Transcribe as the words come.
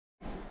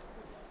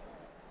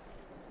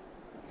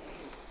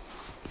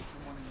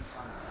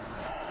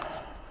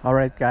All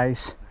right,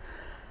 guys,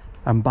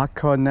 I'm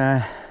back on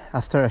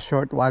after a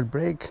short while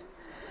break,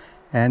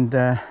 and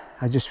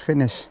I just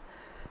finished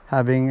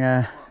having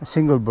a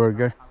single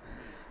burger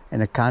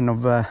and a can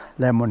of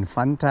lemon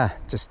Fanta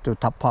just to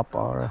top up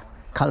our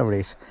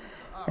calories.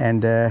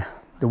 And the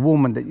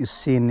woman that you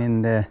seen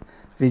in the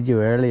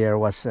video earlier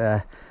was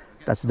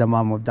that's the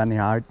mom of Danny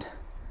Hart,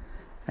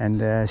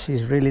 and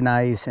she's really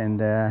nice and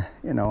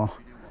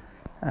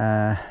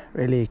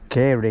really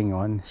caring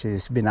on.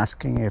 She's been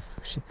asking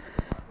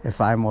if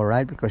I'm all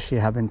right because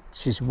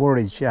she's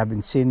worried she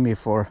haven't seen me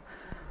for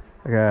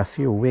a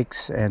few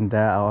weeks, and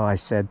I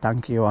said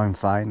thank you, I'm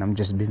fine, I'm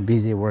just been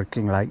busy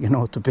working,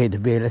 to pay the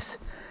bills.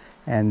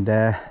 And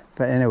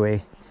but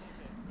anyway,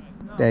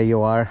 there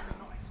you are.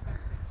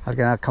 I'm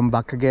gonna come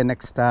back again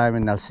next time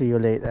and I'll see you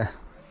later.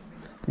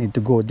 Need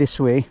to go this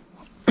way.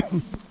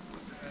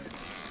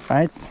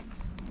 Right,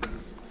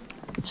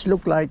 it's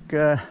look like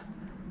the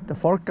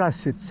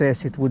forecast, it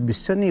says it would be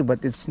sunny,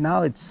 but it's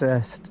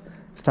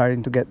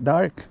starting to get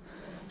dark,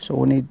 so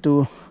we need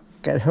to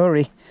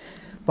hurry,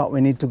 but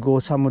we need to go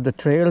some of the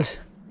trails.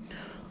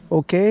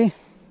 Okay,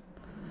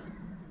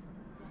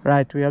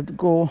 right, we have to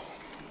go.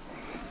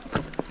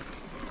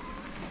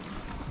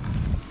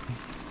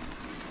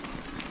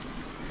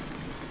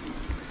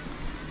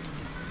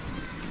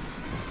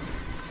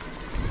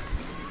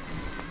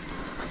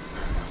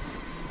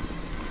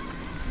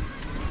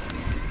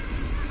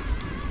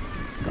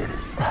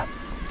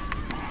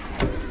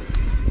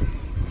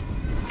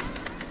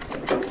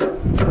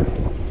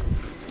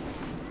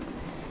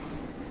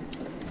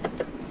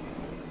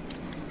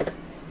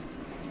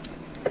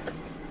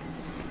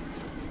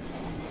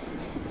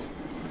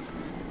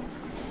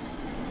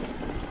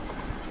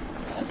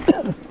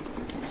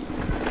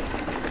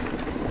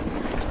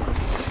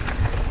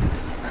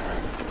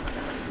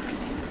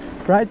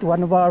 Right,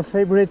 one of our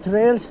favorite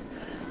trails.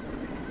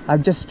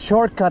 I've just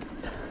shortcut,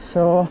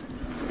 so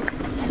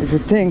if you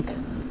think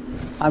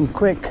I'm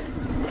quick,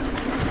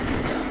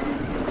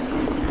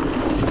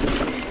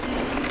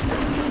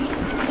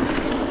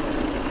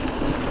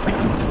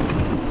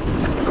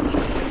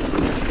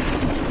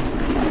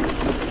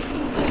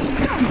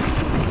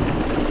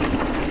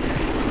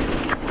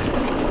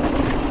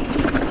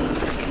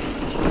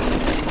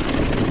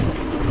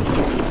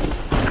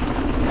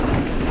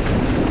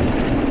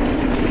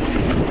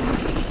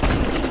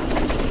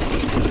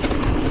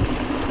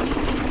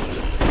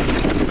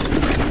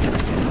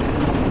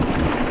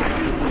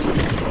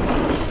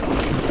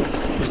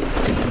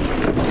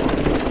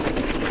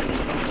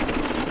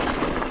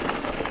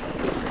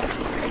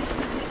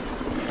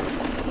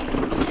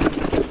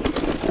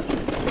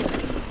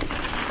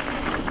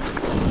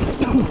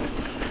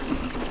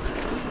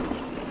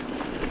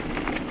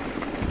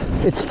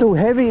 it's too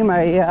heavy,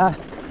 my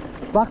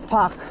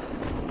backpack.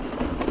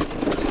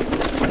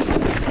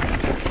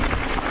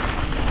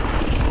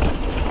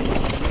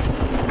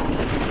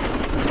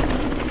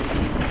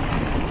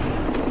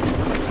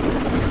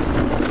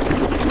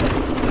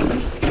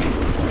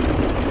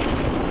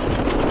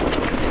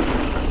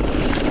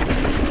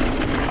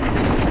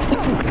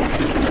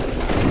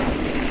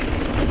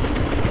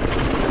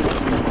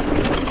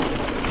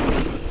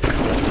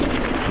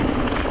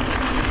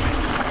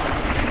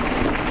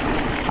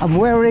 I'm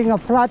wearing a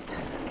flat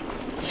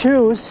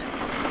shoes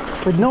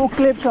with no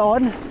clips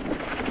on.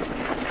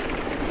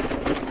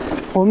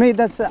 For me,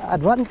 that's an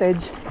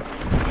advantage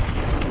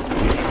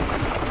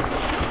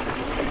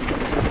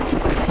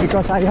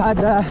because I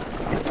had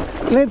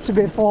clips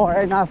before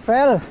and I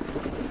fell.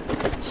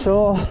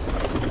 So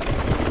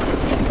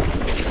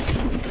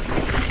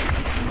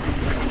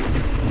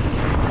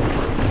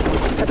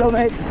hello,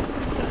 mate.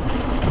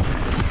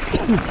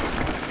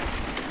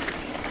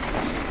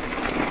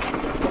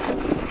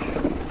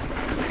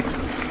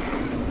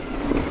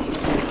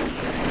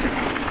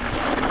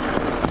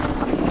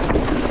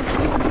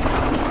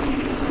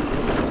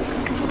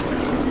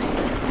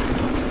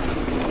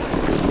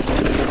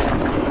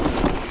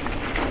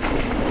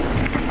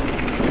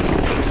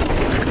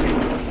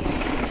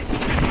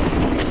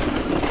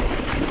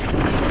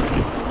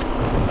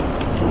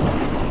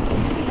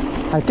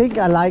 I think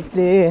I like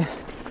the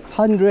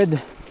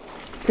 100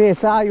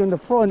 psi on the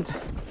front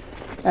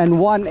and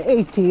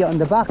 180 on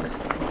the back.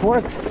 It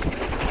works.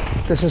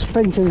 The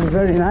suspension is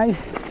very nice.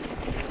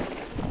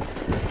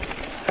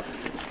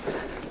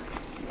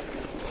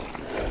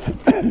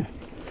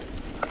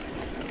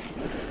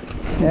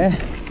 Yeah.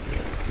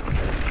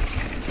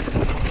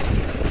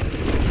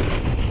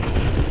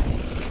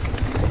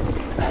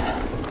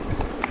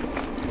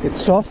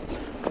 It's soft.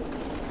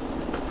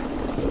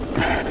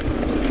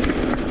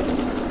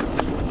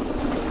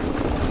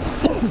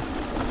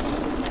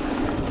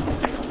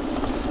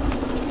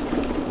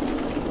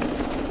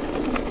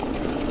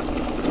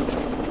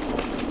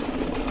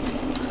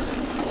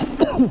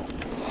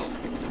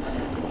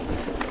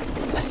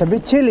 It's a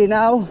bit chilly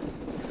now.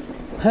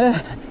 I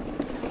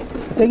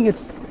think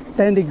it's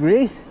 10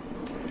 degrees.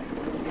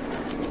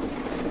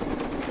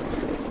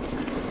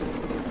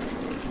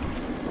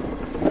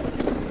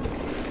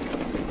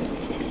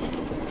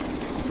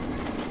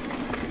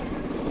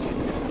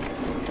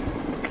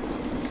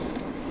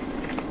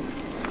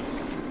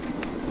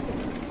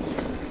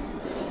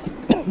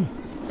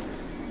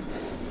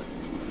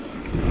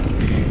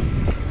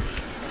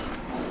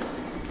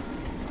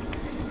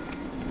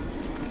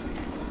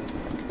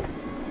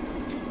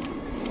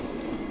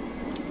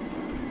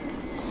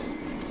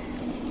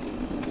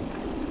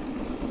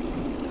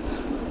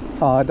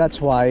 Oh, that's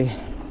why.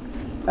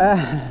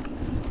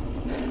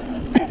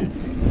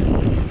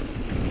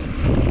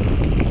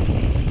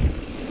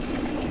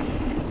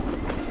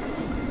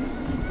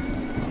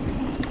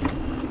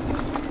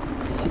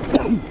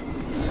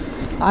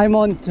 I'm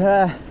on.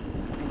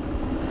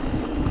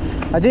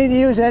 I didn't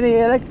use any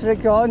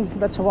electric on.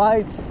 That's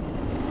why.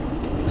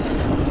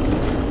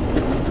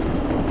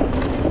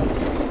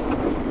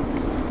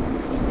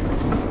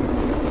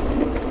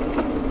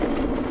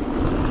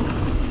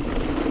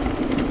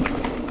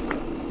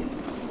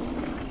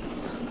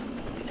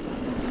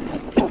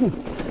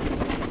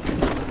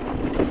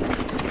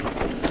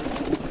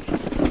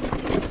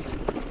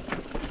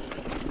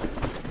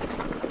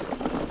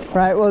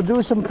 Right, we'll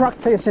do some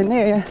practice in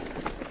here.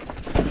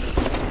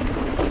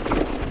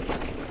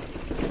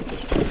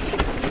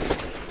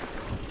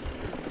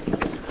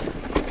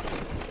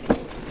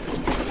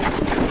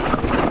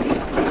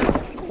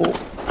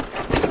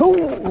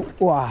 Oh,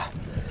 wow.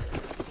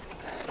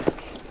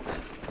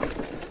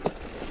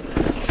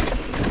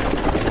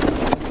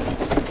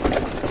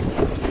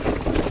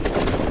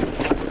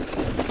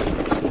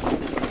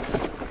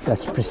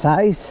 That's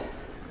precise.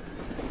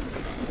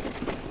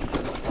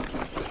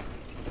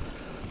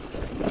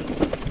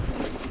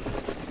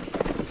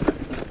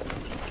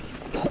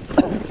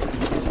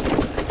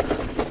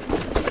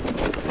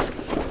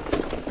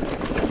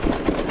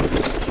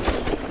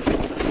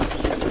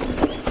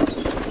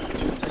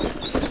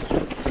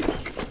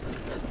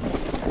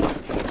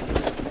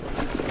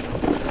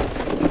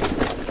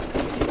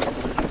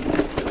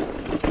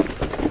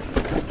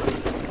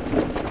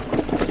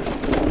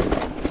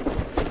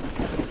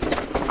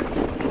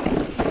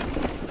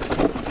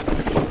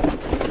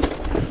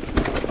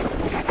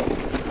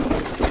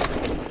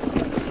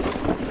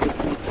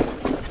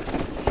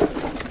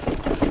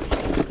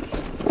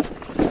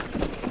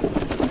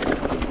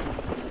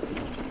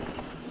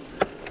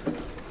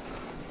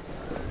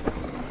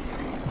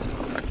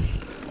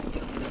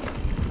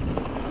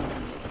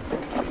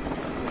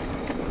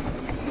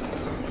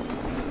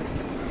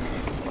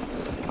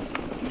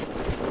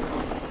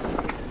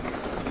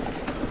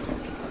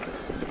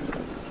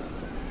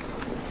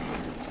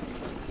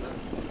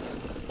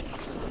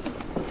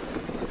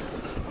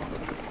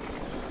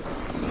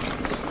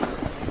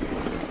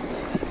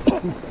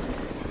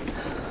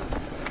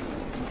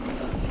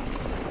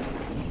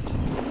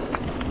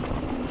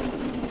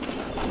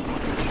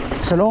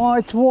 So long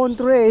as it won't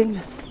rain,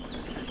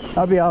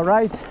 I'll be all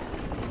right.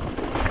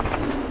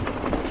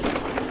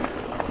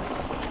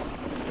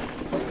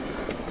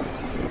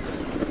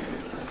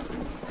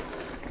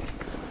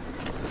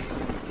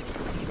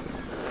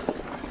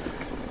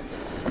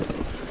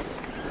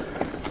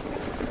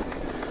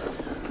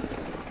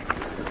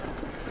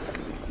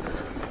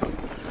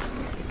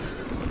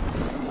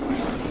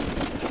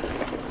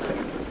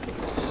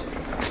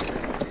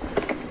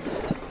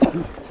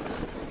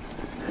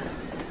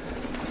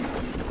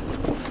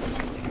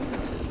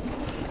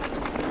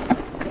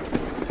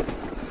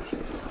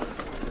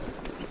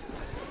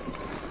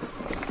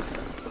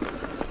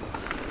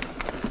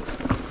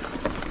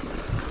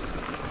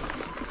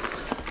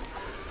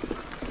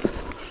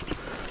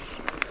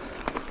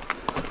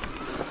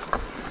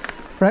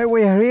 Right,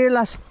 we were here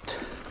last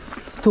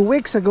 2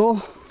 weeks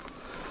ago,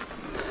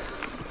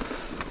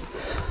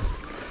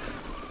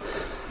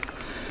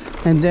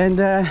 and then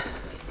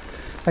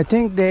I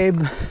think they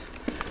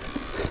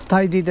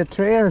tidied the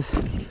trails.